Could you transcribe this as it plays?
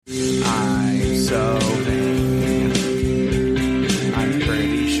so vain. I'm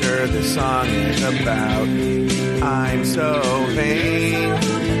pretty sure this song is about I'm so vain.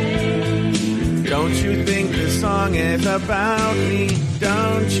 Don't you think this song is about me?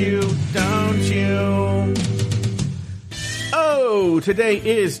 Don't you? Oh, today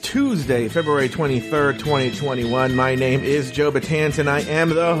is Tuesday, February 23rd, 2021. My name is Joe Betance, and I am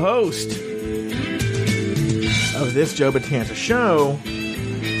the host of this Joe Betance show.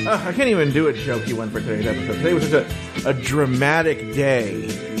 I can't even do a jokey one for today's episode. Today was such a dramatic day.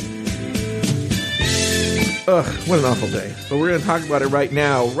 What an awful day. But we're going to talk about it right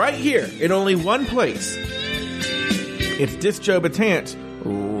now, right here, in only one place. It's this Joe Betance,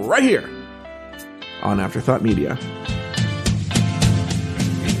 right here, on Afterthought Media.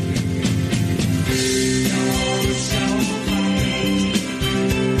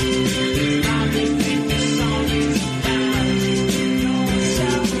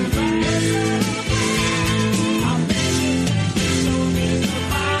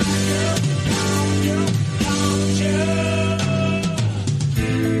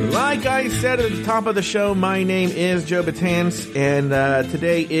 Like I said at the top of the show, my name is Joe Betance, and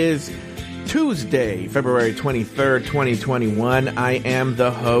today is Tuesday, February 23rd, 2021. I am the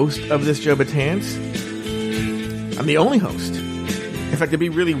host of this Joe Betance. I'm the only host. In fact, it'd be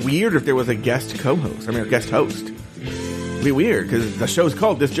really weird if there was a guest co-host. A guest host. It'd be weird, because the show's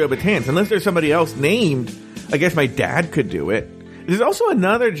called This Joe Betance. Unless there's somebody else named, I guess my dad could do it. There's also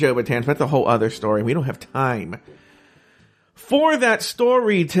another Joe Betance, but that's a whole other story. We don't have time for that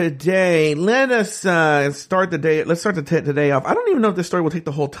story today. Let us start the day. Let's start the day off. I don't even know if this story will take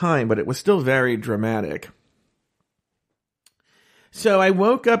the whole time, but it was still very dramatic. So I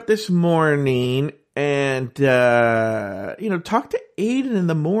woke up this morning and talked to Aiden in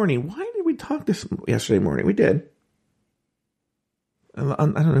the morning. Why did we talk this yesterday morning? We did. I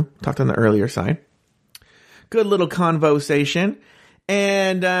don't know. Talked on the earlier side. Good little conversation.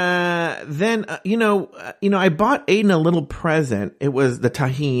 And then I bought Aiden a little present. It was the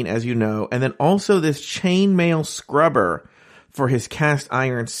tahine, as you know, and then also this chainmail scrubber for his cast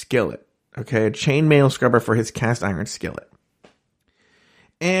iron skillet. Okay, a chainmail scrubber for his cast iron skillet.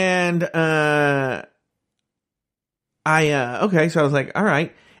 And so I was like, all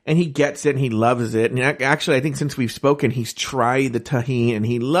right. And he gets it and he loves it. And actually, I think since we've spoken, he's tried the tahine and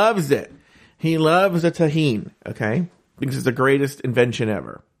he loves it. He loves the tahine. Okay. Because it's the greatest invention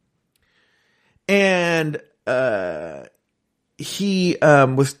ever. And but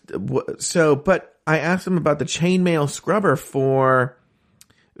I asked him about the chainmail scrubber for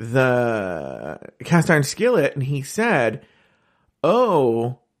the cast iron skillet, and he said,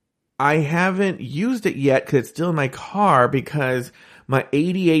 "Oh, I haven't used it yet because it's still in my car because my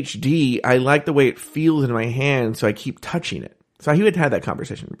ADHD, I like the way it feels in my hand, so I keep touching it." So he had that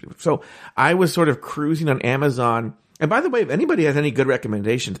conversation. So I was sort of cruising on Amazon. And by the way, if anybody has any good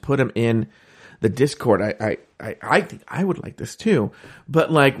recommendations, put them in the Discord. I think I would like this too.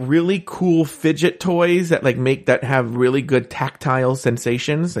 But like really cool fidget toys that that have really good tactile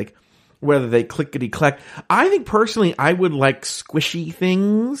sensations, like whether they clickety clack. I think personally I would like squishy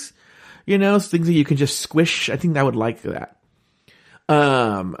things, things that you can just squish. I think I would like that.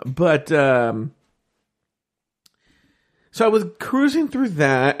 So I was cruising through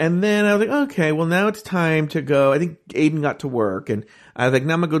that, and then I was like, okay, well, now it's time to go. I think Aiden got to work, and I was like,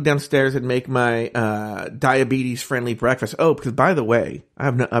 now I'm going to go downstairs and make my diabetes-friendly breakfast. Oh, because by the way, I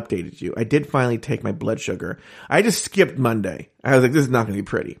have not updated you. I did finally take my blood sugar. I just skipped Monday. I was like, this is not going to be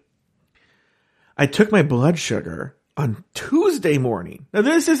pretty. I took my blood sugar on Tuesday morning. Now,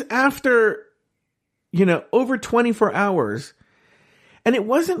 this is after, over 24 hours, and it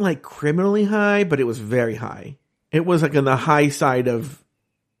wasn't like criminally high, but it was very high. It was like on the high side of,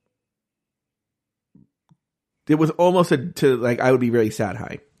 it was almost I would be really sad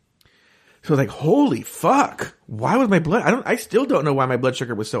high. So I was like, holy fuck. Why was my I still don't know why my blood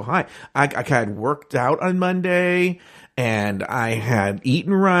sugar was so high. I had worked out on Monday and I had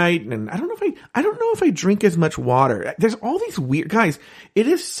eaten right. And I don't know if I drink as much water. There's all these weird guys. It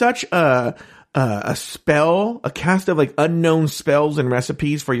is such a cast of unknown spells and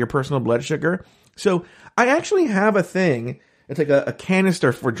recipes for your personal blood sugar. So I actually have a thing. It's like a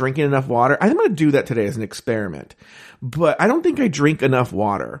canister for drinking enough water. I'm going to do that today as an experiment, but I don't think I drink enough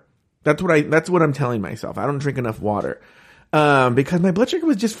water. That's what I'm telling myself. I don't drink enough water. Because my blood sugar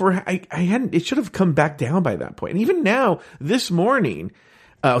was just it should have come back down by that point. And even now, this morning,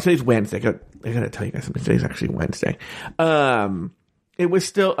 today's Wednesday. I gotta tell you guys something. Today's actually Wednesday. It was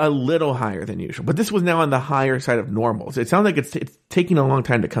still a little higher than usual, but this was now on the higher side of normal. So it sounds like it's taking a long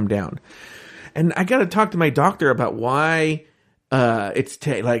time to come down. And I got to talk to my doctor about why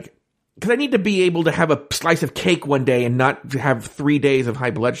because I need to be able to have a slice of cake one day and not have 3 days of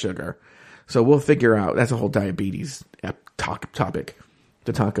high blood sugar. So we'll figure out. That's a whole diabetes topic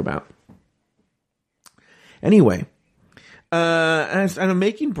to talk about. Anyway, I'm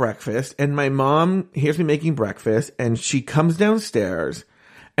making breakfast, and my mom hears me making breakfast, and she comes downstairs,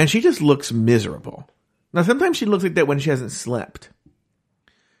 and she just looks miserable. Now, sometimes she looks like that when she hasn't slept.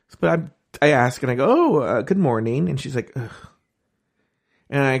 But I ask, and I go, good morning. And she's like, ugh.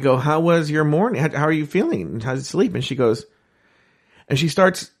 And I go, how was your morning? How are you feeling? How's it sleep? And she goes, and she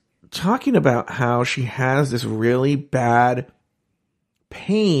starts talking about how she has this really bad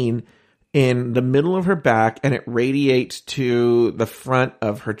pain in the middle of her back, and it radiates to the front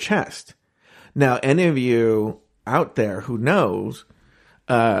of her chest. Now, any of you out there who knows,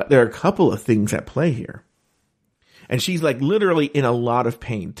 there are a couple of things at play here. And she's like literally in a lot of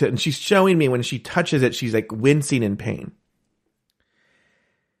pain. And she's showing me when she touches it, she's like wincing in pain.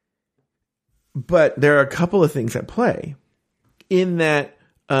 But there are a couple of things at play in that,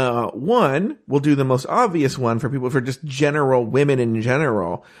 one, we'll do the most obvious one for people, for just general women in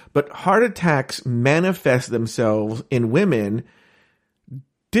general, but heart attacks manifest themselves in women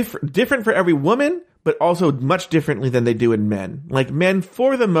different for every woman, but also much differently than they do in men. Like men,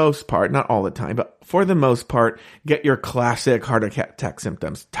 for the most part, not all the time, but for the most part, get your classic heart attack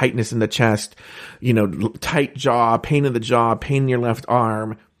symptoms: tightness in the chest, tight jaw, pain in the jaw, pain in your left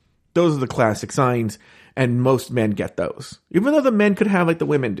arm. Those are the classic signs, and most men get those. Even though the men could have like the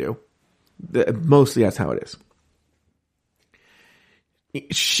women do. Mostly that's how it is.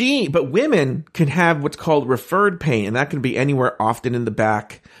 But women can have what's called referred pain, and that can be anywhere, often in the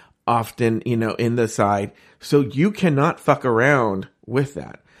back, often, in the side. So you cannot fuck around with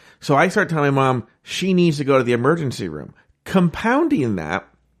that. So I start telling my mom she needs to go to the emergency room. Compounding that,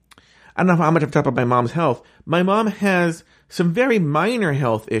 I don't know how much I've talked about my mom's health. My mom has some very minor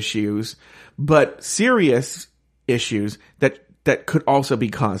health issues, but serious issues that could also be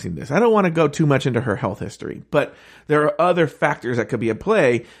causing this. I don't want to go too much into her health history, but there are other factors that could be at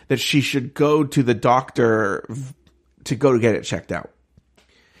play that she should go to the doctor to get it checked out.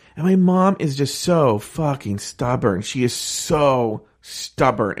 And my mom is just so fucking stubborn. She is so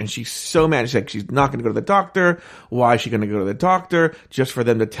stubborn, and she's so mad. She's like, she's not going to go to the doctor. Why is she going to go to the doctor? Just for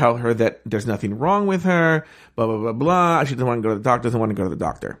them to tell her that there's nothing wrong with her, blah, blah, blah, blah. She doesn't want to go to the doctor, doesn't want to go to the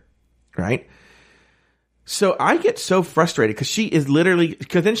doctor, right? So I get so frustrated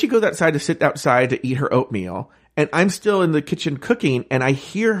because then she goes outside to sit outside to eat her oatmeal, and I'm still in the kitchen cooking, and I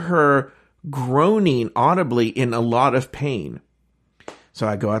hear her groaning audibly in a lot of pain. So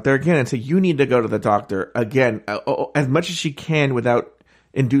I go out there again and say, you need to go to the doctor again, as much as she can without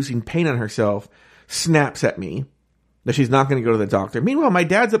inducing pain on herself. Snaps at me that she's not going to go to the doctor. Meanwhile, my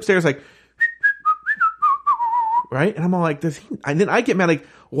dad's upstairs like, right? And I'm all like, and then I get mad, like,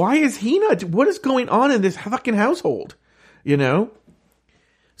 why is he not, what is going on in this fucking household?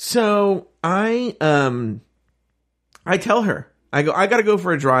 So I tell her, I got to go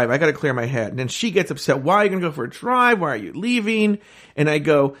for a drive. I got to clear my head. And then she gets upset. Why are you going to go for a drive? Why are you leaving? And I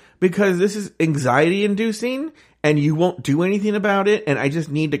go, because this is anxiety inducing and you won't do anything about it. And I just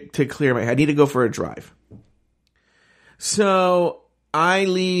need to clear my head. I need to go for a drive. So I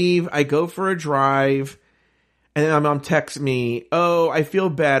leave. I go for a drive. And then my mom texts me, oh, I feel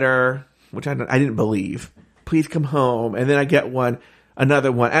better, which I didn't believe. Please come home. And then I get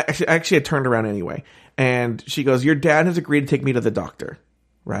another one. Actually, I turned around anyway. And she goes, your dad has agreed to take me to the doctor,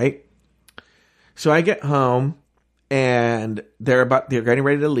 right? So I get home, and they're getting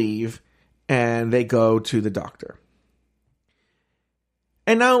ready to leave, and they go to the doctor.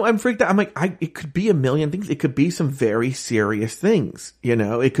 And now I'm freaked out. I'm like, it could be a million things. It could be some very serious things.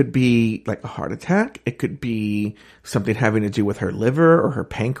 It could be like a heart attack. It could be something having to do with her liver or her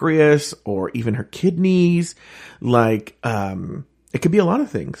pancreas or even her kidneys. Like, it could be a lot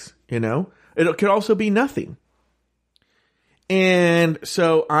of things, It could also be nothing. And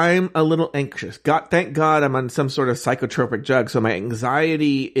so I'm a little anxious. Thank God I'm on some sort of psychotropic drug. So my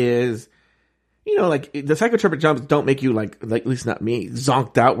anxiety is, like the psychotropic drugs don't make you like at least not me,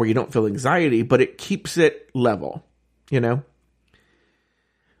 zonked out where you don't feel anxiety, but it keeps it level,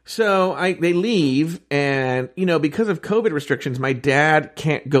 So they leave, and, because of COVID restrictions, my dad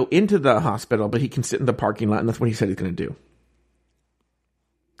can't go into the hospital, but he can sit in the parking lot, and that's what he said he's going to do.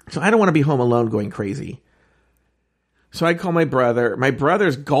 So I don't want to be home alone going crazy. So I call my brother. My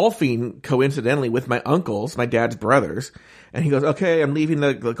brother's golfing, coincidentally, with my uncles, my dad's brothers. And he goes, okay, I'm leaving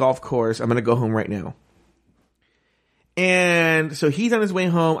the golf course. I'm going to go home right now. And so he's on his way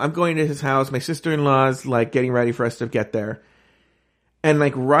home. I'm going to his house. My sister-in-law's like getting ready for us to get there. And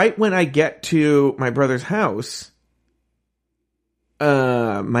like right when I get to my brother's house,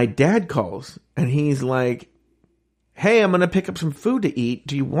 my dad calls and he's like, hey, I'm going to pick up some food to eat.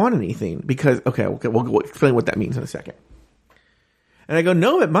 Do you want anything? Because, okay, we'll explain what that means in a second. And I go,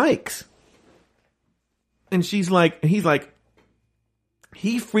 no, at Mike's. And he's like,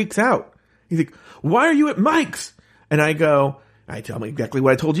 he freaks out. He's like, why are you at Mike's? And I tell him exactly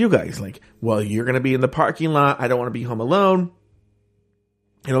what I told you guys. Like, well, you're going to be in the parking lot. I don't want to be home alone.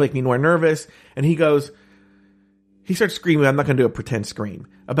 It'll make me more nervous. And he starts screaming. I'm not going to do a pretend scream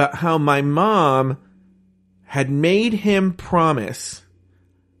about how my mom had made him promise,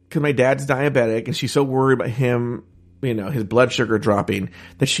 because my dad's diabetic and she's so worried about him, his blood sugar dropping,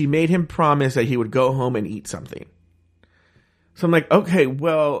 that she made him promise that he would go home and eat something. So I'm like, okay,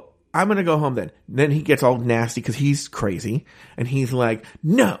 well, I'm going to go home then. Then he gets all nasty because he's crazy. And he's like,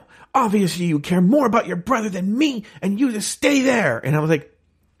 no, obviously you care more about your brother than me and you just stay there. And I was like,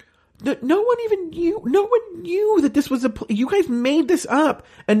 no one knew that this was you guys made this up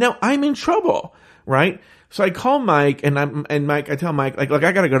and now I'm in trouble. Right? So I call Mike and I tell Mike, like, look,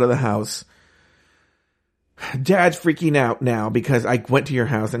 I got to go to the house. Dad's freaking out now because I went to your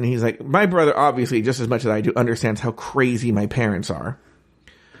house, and he's like, my brother, obviously, just as much as I do, understands how crazy my parents are.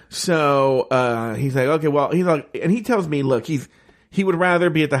 So, he's like, okay, well, he's like, and he tells me, look, he would rather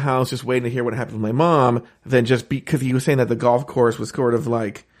be at the house just waiting to hear what happened with my mom than just because he was saying that the golf course was sort of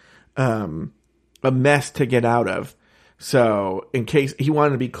like, a mess to get out of. So in case he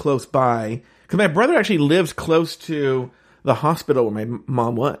wanted to be close by, because my brother actually lives close to the hospital where my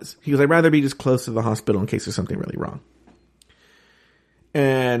mom was. He was, I'd rather be just close to the hospital in case there's something really wrong.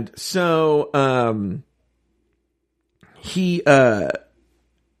 And so, so he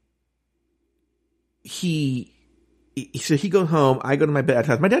goes home. I go to my dad's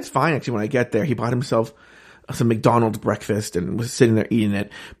house. My dad's fine, actually, when I get there. He bought himself some McDonald's breakfast and was sitting there eating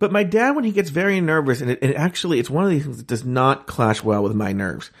it. But my dad, when he gets very nervous, and it's one of these things that does not clash well with my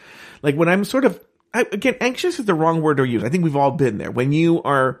nerves. Like when I'm sort of, again, anxious is the wrong word to use. I think we've all been there. When you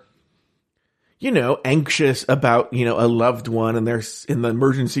are, anxious about, a loved one and they're in the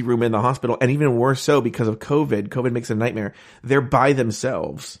emergency room in the hospital, and even worse so because of COVID. COVID makes it a nightmare. They're by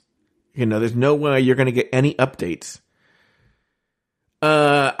themselves. There's no way you're going to get any updates.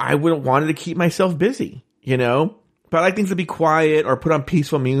 I would have wanted to keep myself busy, but I like things to be quiet or put on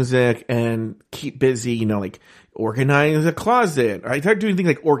peaceful music and keep busy, like organize a closet. I started doing things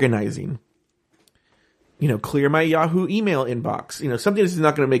like organizing, clear my Yahoo email inbox, something that's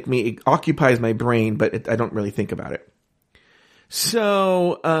not going to make me, it occupies my brain, but I don't really think about it.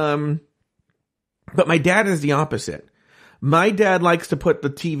 So, but my dad is the opposite. My dad likes to put the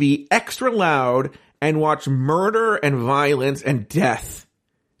TV extra loud and watch murder and violence and death.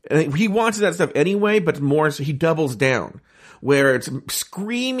 And he wants that stuff anyway, but more so he doubles down. Where it's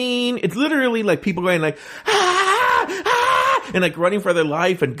screaming, it's literally like people going like, ah, ah, and like running for their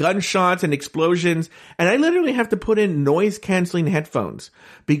life, and gunshots and explosions. And I literally have to put in noise canceling headphones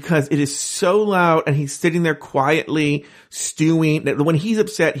because it is so loud, and he's sitting there quietly stewing. When he's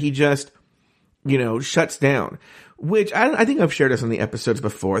upset, he just, shuts down. Which I think I've shared this on the episodes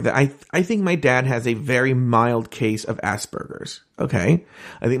before, that I think my dad has a very mild case of Asperger's. Okay?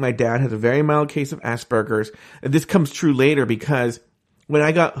 I think my dad has a very mild case of Asperger's. And this comes true later because when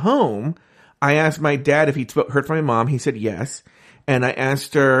I got home, I asked my dad if he'd heard from my mom. He said yes. And I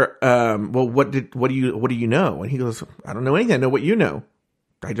asked her, well, what do you know? And he goes, I don't know anything. I know what you know.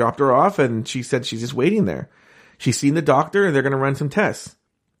 I dropped her off and she said she's just waiting there. She's seen the doctor and they're going to run some tests.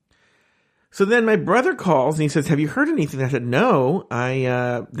 So then my brother calls and he says, have you heard anything? I said, no, what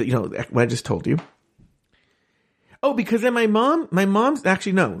I just told you. Oh, because then my mom's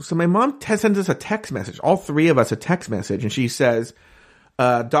actually, no. So my mom sends us a text message, all three of us a text message. And she says,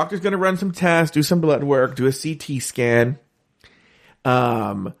 doctor's going to run some tests, do some blood work, do a CT scan.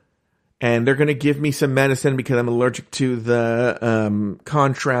 And they're going to give me some medicine because I'm allergic to the,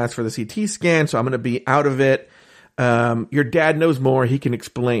 contrast for the CT scan. So I'm going to be out of it. Your dad knows more. He can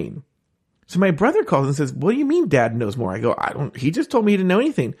explain. So my brother calls and says, what do you mean dad knows more? I go, he just told me he didn't know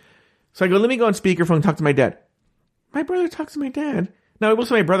anything. So I go, let me go on speakerphone and talk to my dad. My brother talks to my dad. Now, I will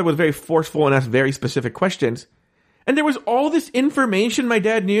say my brother was very forceful and asked very specific questions. And there was all this information my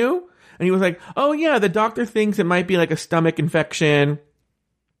dad knew. And he was like, oh yeah, the doctor thinks it might be like a stomach infection.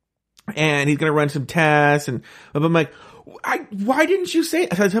 And he's going to run some tests. And I'm like, why didn't you say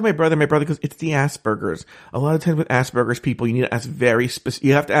it? So I tell my brother goes, it's the Asperger's. A lot of times with Asperger's people, you need to ask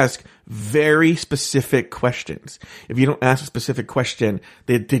you have to ask very specific questions. If you don't ask a specific question,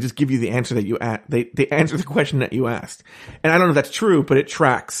 they just give you the answer that you asked. They answer the question that you asked. And I don't know if that's true, but it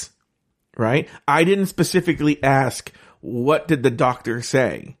tracks, right? I didn't specifically ask, what did the doctor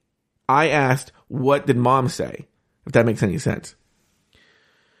say? I asked, what did mom say? If that makes any sense.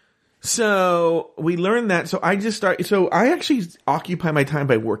 So we learned that. So I actually occupy my time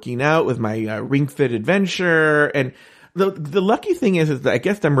by working out with my Ring Fit Adventure. And the lucky thing is that I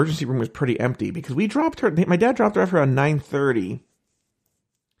guess the emergency room was pretty empty because my dad dropped her off around 9:30.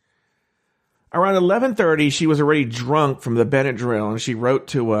 Around 11:30, she was already drunk from the Benadryl, and she wrote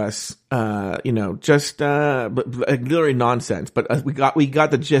to us, just literally nonsense. But we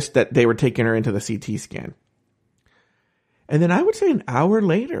got the gist that they were taking her into the CT scan. And then I would say an hour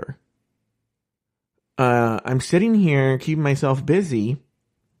later, I'm sitting here keeping myself busy,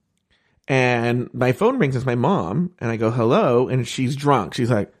 and my phone rings. It's my mom, and I go, hello, and she's drunk.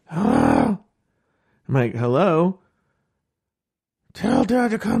 She's like, hello. I'm like, hello? Tell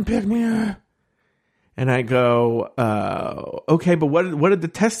Dad to come pick me up. And I go, okay, but what did the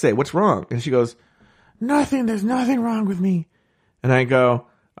test say? What's wrong? And she goes, nothing, there's nothing wrong with me. And I go,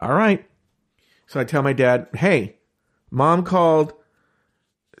 all right. So I tell my dad, hey, Mom called.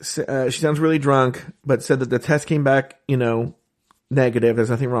 She sounds really drunk, but said that the test came back, negative.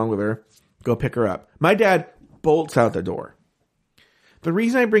 There's nothing wrong with her. Go pick her up. My dad bolts out the door. The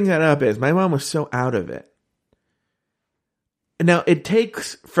reason I bring that up is my mom was so out of it. Now, it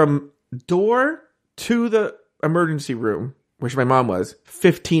takes from door to the emergency room, which my mom was,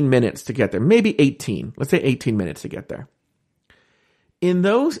 15 minutes to get there. Maybe 18. Let's say 18 minutes to get there. In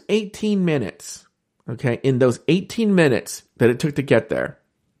those 18 minutes, that it took to get there,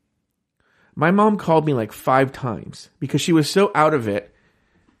 my mom called me like 5 times because she was so out of it.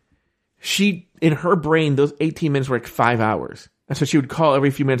 In her brain, those 18 minutes were like 5 hours. And so she would call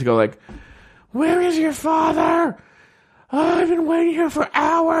every few minutes to go like, where is your father? Oh, I've been waiting here for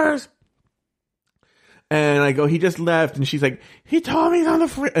hours. And I go, he just left. And she's like, he told me he's on the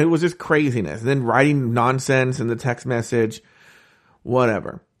free. It was just craziness. And then writing nonsense in the text message,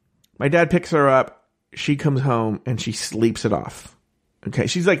 whatever. My dad picks her up. She comes home and she sleeps it off. Okay.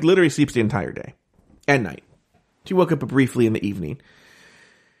 She's like literally sleeps the entire day and night. She woke up briefly in the evening.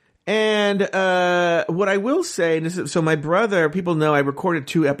 And what I will say, so my brother, people know I recorded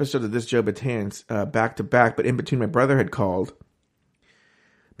 2 episodes of This Joe Betance back to back, but in between my brother had called.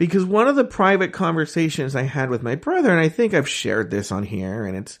 Because one of the private conversations I had with my brother, and I think I've shared this on here,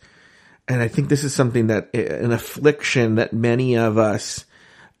 and I think this is something that, an affliction that many of us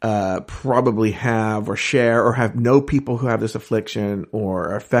probably have or share or know people who have this affliction or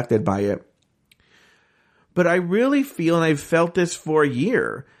are affected by it. But I really feel, and I've felt this for a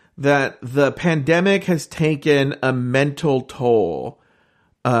year, that the pandemic has taken a mental toll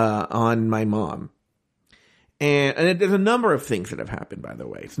on my mom. And there's a number of things that have happened, by the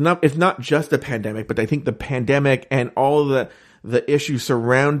way. It's not just the pandemic, but I think the pandemic and all the issues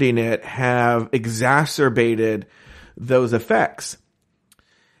surrounding it have exacerbated those effects.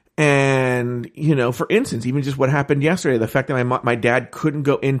 And, for instance, even just what happened yesterday, the fact that my dad couldn't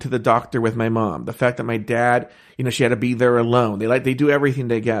go into the doctor with my mom, the fact that my dad, she had to be there alone. They do everything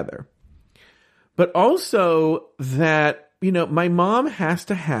together. But also that, my mom has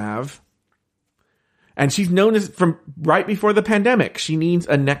to have, and she's known as from right before the pandemic, she needs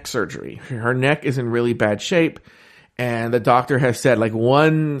a neck surgery. Her neck is in really bad shape. And the doctor has said like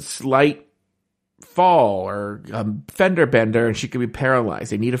one slight fall or fender bender and she could be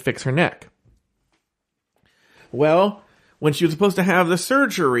paralyzed. They need to fix her neck. Well, when she was supposed to have the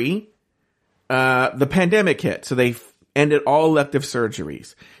surgery, the pandemic hit. So they ended all elective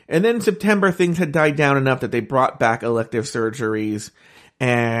surgeries. And then in September, things had died down enough that they brought back elective surgeries.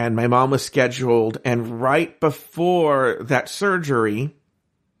 And my mom was scheduled. And right before that surgery,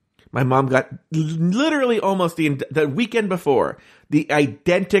 my mom got literally almost the weekend before the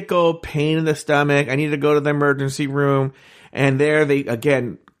identical pain in the stomach. I needed to go to the emergency room. And there they,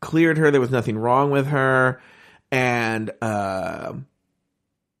 again, cleared her. There was nothing wrong with her. And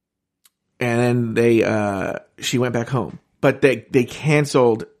then she went back home. But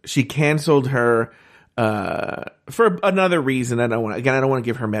she canceled her, for another reason. I don't want to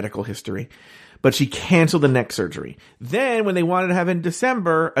give her medical history, but she canceled the neck surgery. Then when they wanted to have it in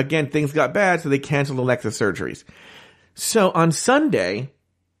December, again, things got bad. So they canceled elective surgeries. So on Sunday,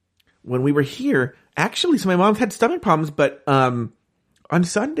 when we were here, actually, so my mom had stomach problems, but, on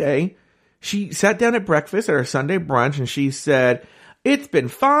Sunday, she sat down at breakfast at our Sunday brunch and she said, it's been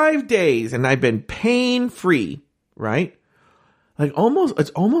 5 days and I've been pain free, right? It's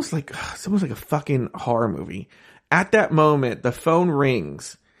almost like a fucking horror movie. At that moment, the phone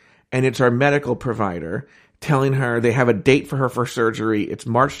rings and it's our medical provider telling her they have a date for her for surgery. It's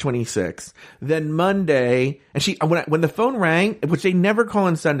March 26th. Then Monday, and when the phone rang, which they never call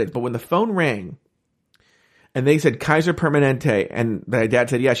on Sundays, but when the phone rang and they said Kaiser Permanente, and my dad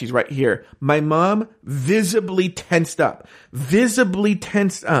said, yeah, she's right here. My mom visibly tensed up.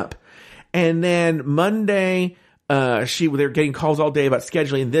 And then Monday, they're getting calls all day about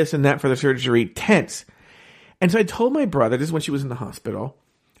scheduling this and that for the surgery. Tense. And so I told my brother, this is when she was in the hospital,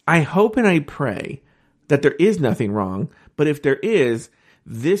 I hope and I pray that there is nothing wrong. But if there is,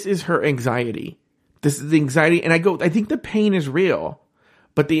 this is her anxiety. This is the anxiety. And I think the pain is real,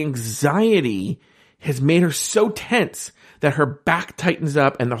 but the anxiety has made her so tense that her back tightens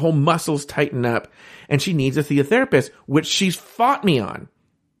up and the whole muscles tighten up, and she needs to see a therapist, which she's fought me on.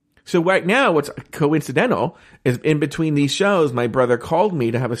 So right now, what's coincidental is in between these shows, my brother called me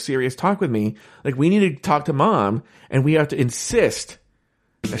to have a serious talk with me. Like, we need to talk to mom, and we have to insist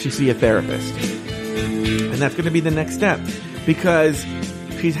that she see a therapist. And that's going to be the next step, because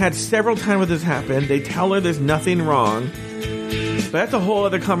she's had several times where this happened. They tell her there's nothing wrong. But that's a whole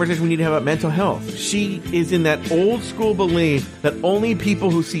other conversation we need to have about mental health. She is in that old school belief that only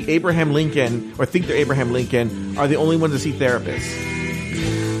people who see Abraham Lincoln or think they're Abraham Lincoln are the only ones to see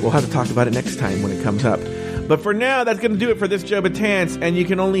therapists. We'll have to talk about it next time when it comes up. But for now, that's going to do it for this Joe Betance, and you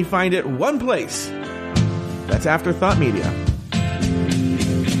can only find it one place. That's Afterthought Media.